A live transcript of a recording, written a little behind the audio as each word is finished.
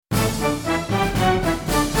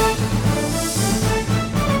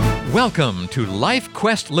Welcome to Life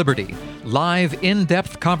Quest Liberty, live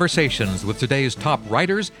in-depth conversations with today's top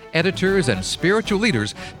writers, editors, and spiritual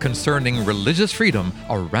leaders concerning religious freedom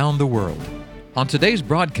around the world. On today's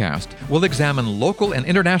broadcast, we'll examine local and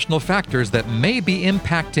international factors that may be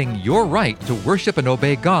impacting your right to worship and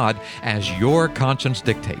obey God as your conscience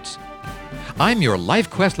dictates. I'm your Life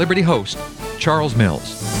Quest Liberty host, Charles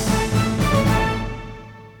Mills.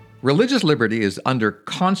 Religious liberty is under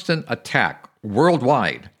constant attack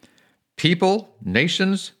worldwide. People,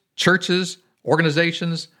 nations, churches,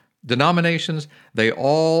 organizations, denominations, they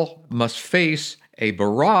all must face a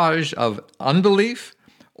barrage of unbelief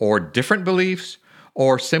or different beliefs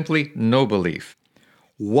or simply no belief.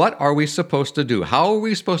 What are we supposed to do? How are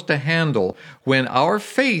we supposed to handle when our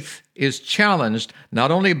faith is challenged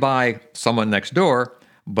not only by someone next door,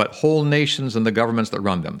 but whole nations and the governments that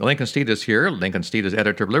run them? Lincoln Steed is here. Lincoln Steed is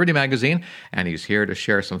editor of Liberty Magazine, and he's here to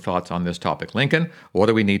share some thoughts on this topic. Lincoln, what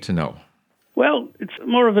do we need to know? Well, it's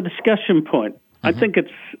more of a discussion point. I think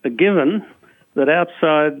it's a given that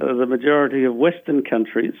outside of the majority of Western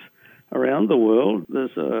countries around the world,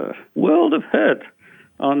 there's a world of hurt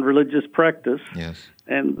on religious practice. Yes.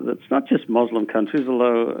 And it's not just Muslim countries,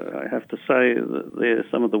 although I have to say that they're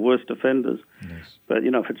some of the worst offenders. Yes. But,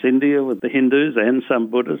 if it's India with the Hindus and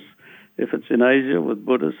some Buddhists, if it's in Asia with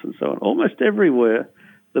Buddhists and so on, almost everywhere,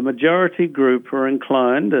 the majority group are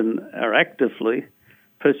inclined and are actively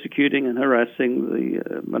persecuting and harassing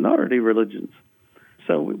the minority religions.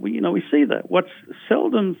 So we see that. What's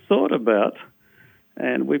seldom thought about,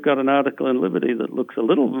 and we've got an article in Liberty that looks a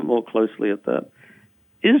little bit more closely at that,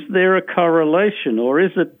 is there a correlation or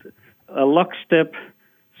is it a lockstep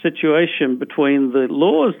situation between the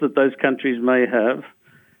laws that those countries may have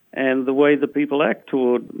and the way that people act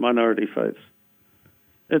toward minority faiths?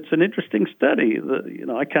 It's an interesting study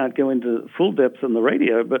that, I can't go into full depth on the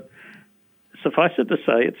radio, but suffice it to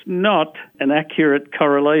say, it's not an accurate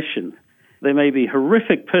correlation. There may be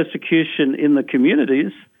horrific persecution in the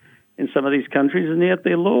communities in some of these countries, and yet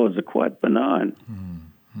their laws are quite benign.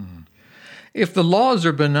 If the laws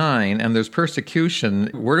are benign and there's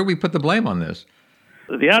persecution, where do we put the blame on this?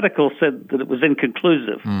 The article said that it was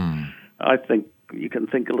inconclusive. I think you can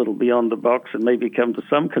think a little beyond the box and maybe come to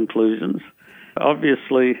some conclusions.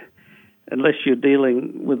 Obviously, unless you're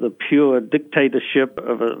dealing with a pure dictatorship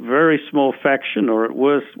of a very small faction, or at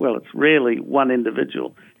worst, it's rarely one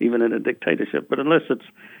individual, even in a dictatorship, but unless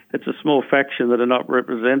it's a small faction that are not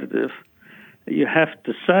representative, you have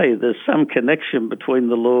to say there's some connection between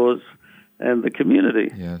the laws and the community.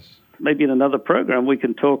 Yes. Maybe in another program we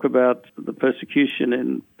can talk about the persecution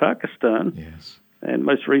in Pakistan. Yes. And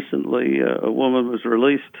most recently, a woman was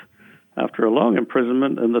released after a long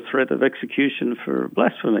imprisonment and the threat of execution for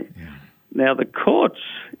blasphemy. Yeah. Now, the courts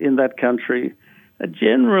in that country are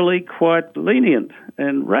generally quite lenient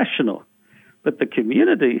and rational, but the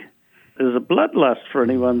community is a bloodlust for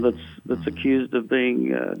anyone that's accused of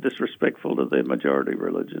being disrespectful to their majority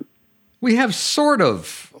religion. We have sort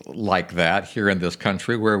of like that here in this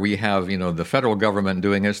country where we have, the federal government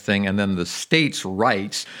doing its thing and then the states'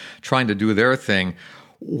 rights trying to do their thing.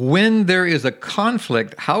 When there is a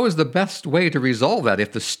conflict, how is the best way to resolve that?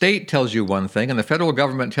 If the state tells you one thing and the federal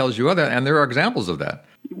government tells you other, and there are examples of that.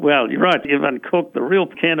 Well, you're right. You've uncorked the real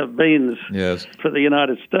can of beans Yes. for the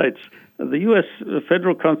United States. The U.S.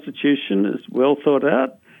 federal Constitution is well thought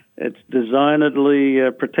out. It's designedly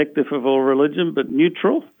protective of all religion, but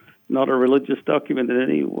neutral, not a religious document in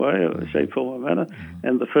any way, or shape, form, or manner.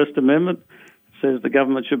 And the First Amendment says the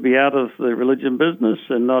government should be out of the religion business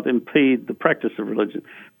and not impede the practice of religion.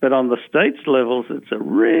 But on the states' levels, it's a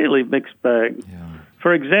really mixed bag. Yeah.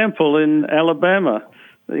 For example, in Alabama,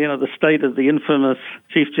 the state of the infamous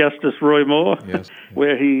Chief Justice Roy Moore, Yes.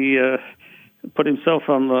 where he put himself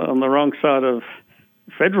on the wrong side of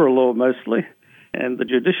federal law mostly, and the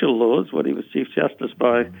judicial laws when he was Chief Justice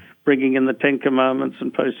by bringing in the Ten Commandments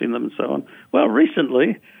and posting them and so on. Well,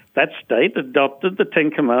 recently, that state adopted the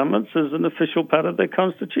Ten Commandments as an official part of their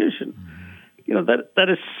constitution. That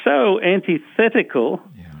is so antithetical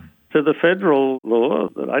to the federal law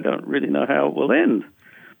that I don't really know how it will end.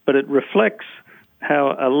 But it reflects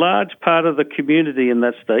how a large part of the community in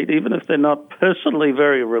that state, even if they're not personally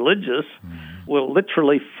very religious, will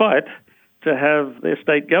literally fight to have their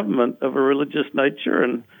state government of a religious nature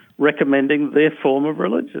and recommending their form of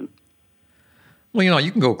religion. Well,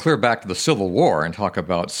 you can go clear back to the Civil War and talk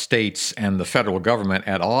about states and the federal government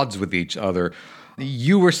at odds with each other.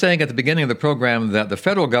 You were saying at the beginning of the program that the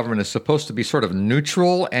federal government is supposed to be sort of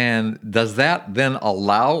neutral, and does that then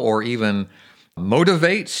allow or even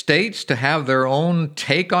motivate states to have their own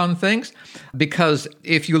take on things? Because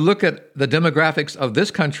if you look at the demographics of this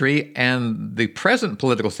country and the present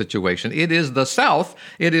political situation, it is the South,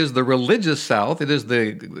 it is the religious South, it is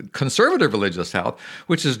the conservative religious South,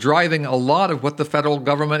 which is driving a lot of what the federal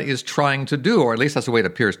government is trying to do, or at least that's the way it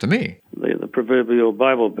appears to me. The proverbial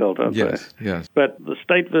Bible Belt, aren't they? Yes. But the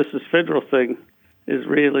state versus federal thing is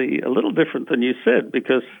really a little different than you said,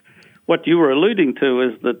 because what you were alluding to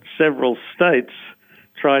is that several states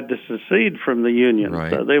tried to secede from the Union.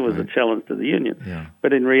 Right, so there was a challenge to the Union. Yeah.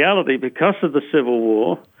 But in reality, because of the Civil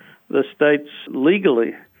War, the states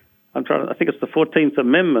legally, I think it's the 14th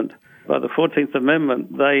Amendment, by the 14th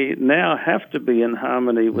Amendment, they now have to be in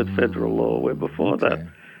harmony with federal law, where before that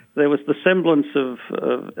there was the semblance of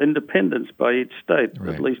independence by each state,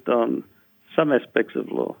 at least on some aspects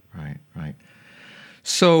of law. Right.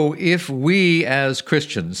 So if we as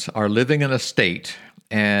Christians are living in a state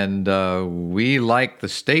and we like the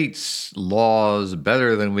state's laws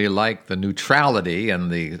better than we like the neutrality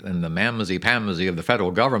and the mamsy-pamsy of the federal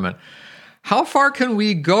government, how far can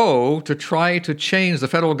we go to try to change the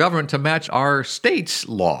federal government to match our state's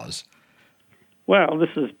laws? Well, this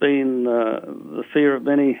has been the fear of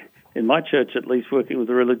many, in my church at least, working with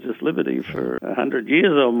religious liberty for 100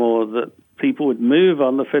 years or more, that people would move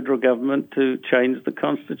on the federal government to change the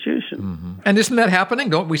Constitution. Mm-hmm. And isn't that happening?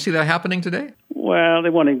 Don't we see that happening today? Well,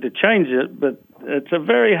 they're wanting to change it, but it's a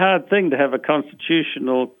very hard thing to have a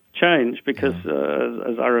constitutional change because,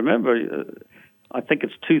 as I remember, I think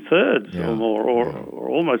it's 2/3 or more, or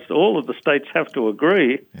almost all of the states have to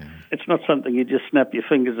agree. Yeah. It's not something you just snap your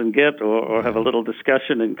fingers and get, or have a little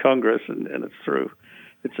discussion in Congress and it's through.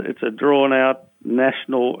 It's a drawn-out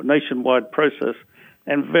nationwide process,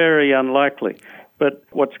 and very unlikely. But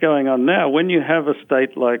what's going on now, when you have a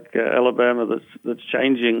state like Alabama that's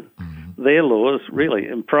changing their laws really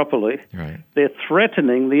improperly, they're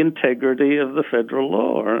threatening the integrity of the federal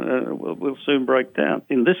law, and will soon break down,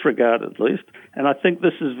 in this regard at least. And I think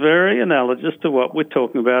this is very analogous to what we're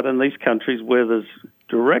talking about in these countries where there's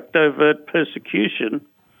direct, overt persecution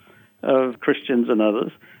of Christians and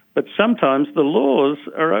others, but sometimes the laws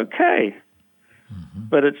are okay.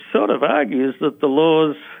 But it sort of argues that the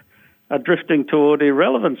laws are drifting toward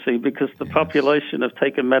irrelevancy because the population have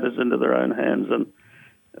taken matters into their own hands, and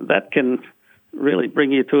that can really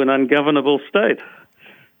bring you to an ungovernable state.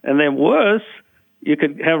 And then worse, you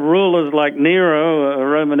could have rulers like Nero, a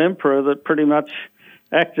Roman emperor, that pretty much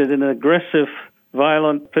acted in an aggressive,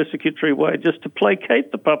 violent, persecutory way just to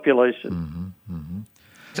placate the population.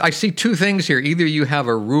 I see two things here. Either you have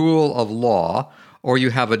a rule of law or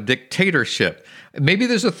you have a dictatorship. Maybe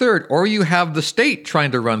there's a third, or you have the state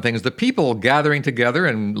trying to run things, the people gathering together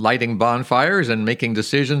and lighting bonfires and making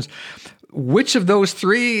decisions. Which of those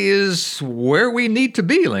three is where we need to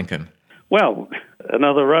be, Lincoln? Well,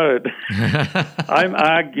 another road. I'm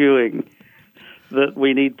arguing that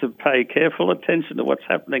we need to pay careful attention to what's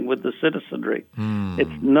happening with the citizenry.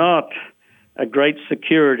 It's not a great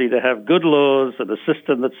security to have good laws and a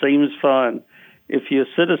system that seems fine if your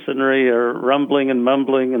citizenry are rumbling and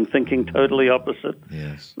mumbling and thinking totally opposite.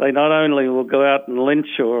 They not only will go out and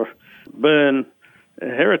lynch or burn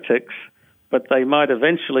heretics, but they might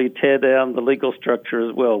eventually tear down the legal structure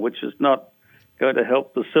as well, which is not going to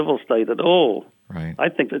help the civil state at all. I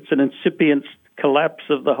think it's an incipient collapse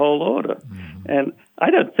of the whole order. And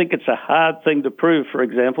I don't think it's a hard thing to prove, for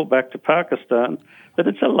example, back to Pakistan, that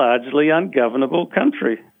it's a largely ungovernable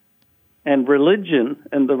country. And religion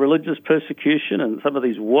and the religious persecution and some of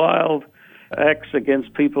these wild acts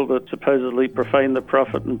against people that supposedly profane the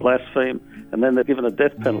prophet and blaspheme, and then they're given a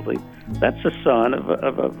death penalty, that's a sign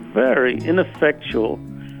of a very ineffectual,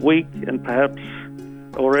 weak, and perhaps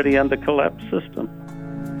already under collapse system.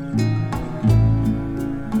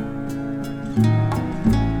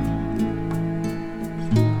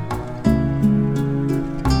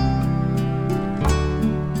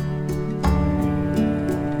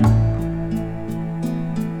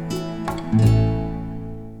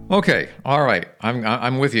 Okay, all right,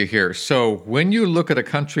 I'm with you here. So when you look at a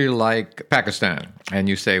country like Pakistan and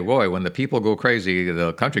you say, boy, when the people go crazy,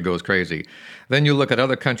 the country goes crazy, then you look at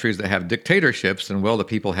other countries that have dictatorships and, well, the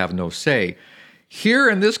people have no say. Here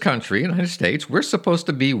in this country, United States, we're supposed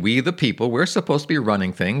to be we the people. We're supposed to be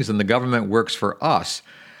running things, and the government works for us.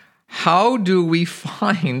 How do we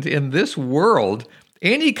find in this world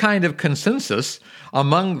any kind of consensus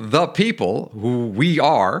among the people, who we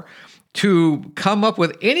are, to come up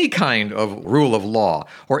with any kind of rule of law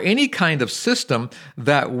or any kind of system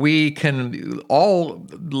that we can all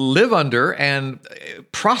live under and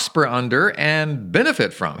prosper under and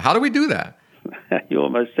benefit from? How do we do that? You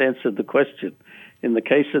almost answered the question. In the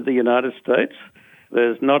case of the United States,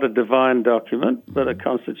 there's not a divine document, but a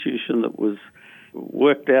constitution that was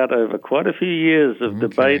worked out over quite a few years of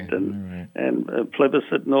debate and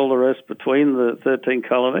plebiscite and all the rest between the 13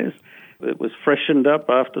 colonies. It was freshened up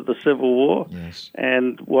after the Civil War. Yes.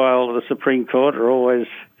 And while the Supreme Court are always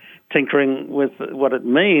tinkering with what it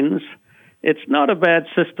means, it's not a bad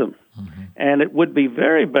system. Mm-hmm. And it would be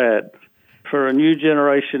very bad for a new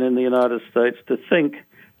generation in the United States to think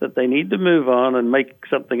that they need to move on and make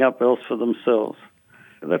something up else for themselves.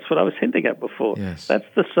 That's what I was hinting at before. Yes. That's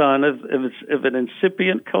the sign of an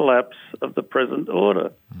incipient collapse of the present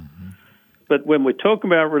order. Mm-hmm. But when we talk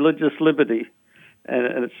about religious liberty,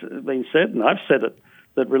 and it's been said, and I've said it,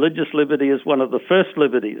 that religious liberty is one of the first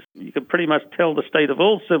liberties. You can pretty much tell the state of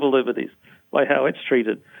all civil liberties by how it's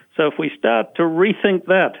treated. So if we start to rethink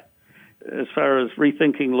that, as far as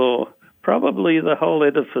rethinking law, probably the whole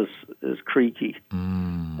edifice is creaky.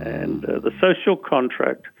 And the social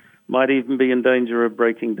contract might even be in danger of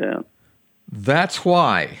breaking down. That's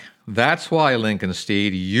why, Lincoln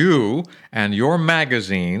Steed, you and your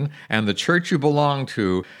magazine and the church you belong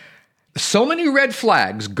to, so many red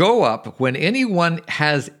flags go up when anyone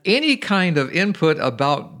has any kind of input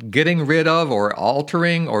about getting rid of or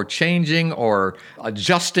altering or changing or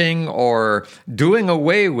adjusting or doing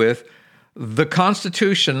away with the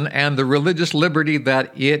Constitution and the religious liberty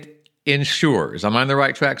that it ensures. Am I on the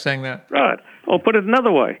right track saying that? Right. Or put it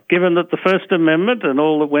another way, given that the First Amendment and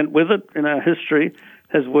all that went with it in our history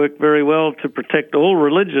has worked very well to protect all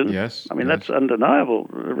religions. Yes. I mean, that's undeniable.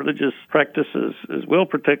 Religious practice is well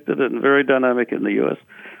protected and very dynamic in the U.S.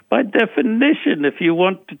 By definition, if you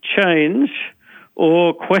want to change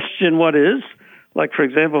or question what is, like, for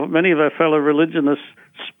example, many of our fellow religionists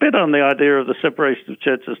spit on the idea of the separation of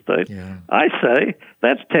church and state. Yeah. I say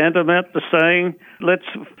that's tantamount to saying, let's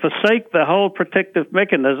forsake the whole protective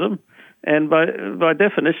mechanism, and by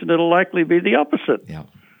definition, it'll likely be the opposite. Yeah.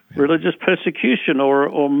 Religious persecution or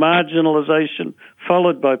marginalization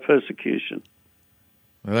followed by persecution.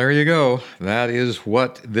 Well, there you go. That is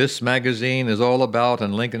what this magazine is all about.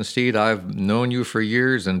 And Lincoln Steed, I've known you for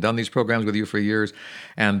years and done these programs with you for years,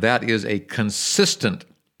 and that is a consistent,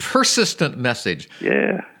 persistent message.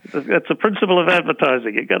 Yeah, that's a principle of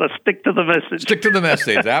advertising. You got to stick to the message. Stick to the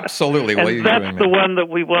message, absolutely. And that's the one that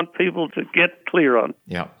we want people to get clear on.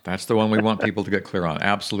 Yeah, that's the one we want people to get clear on.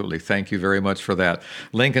 Absolutely. Thank you very much for that.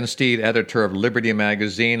 Lincoln Steed, editor of Liberty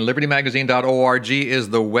Magazine. LibertyMagazine.org is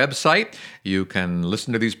the website. You can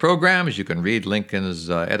listen to these programs. You can read Lincoln's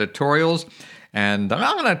editorials. And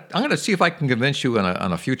I'm gonna see if I can convince you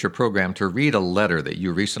on a future program to read a letter that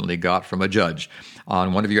you recently got from a judge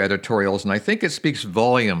on one of your editorials, and I think it speaks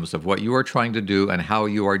volumes of what you are trying to do and how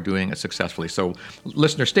you are doing it successfully. So,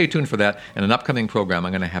 listeners, stay tuned for that. In an upcoming program,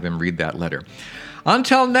 I'm going to have him read that letter.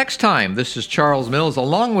 Until next time, this is Charles Mills,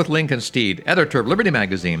 along with Lincoln Steed, editor of Liberty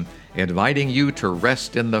Magazine, inviting you to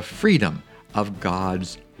rest in the freedom of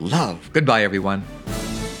God's love. Goodbye, everyone.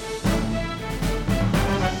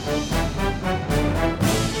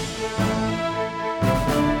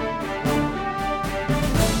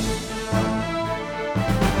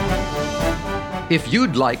 If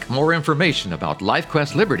you'd like more information about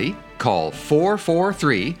LifeQuest Liberty, call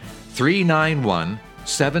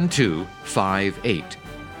 443-391-7258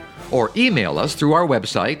 or email us through our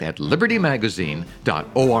website at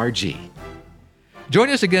libertymagazine.org. Join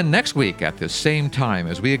us again next week at this same time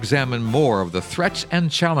as we examine more of the threats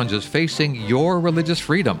and challenges facing your religious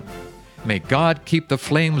freedom. May God keep the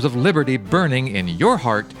flames of liberty burning in your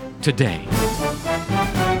heart today.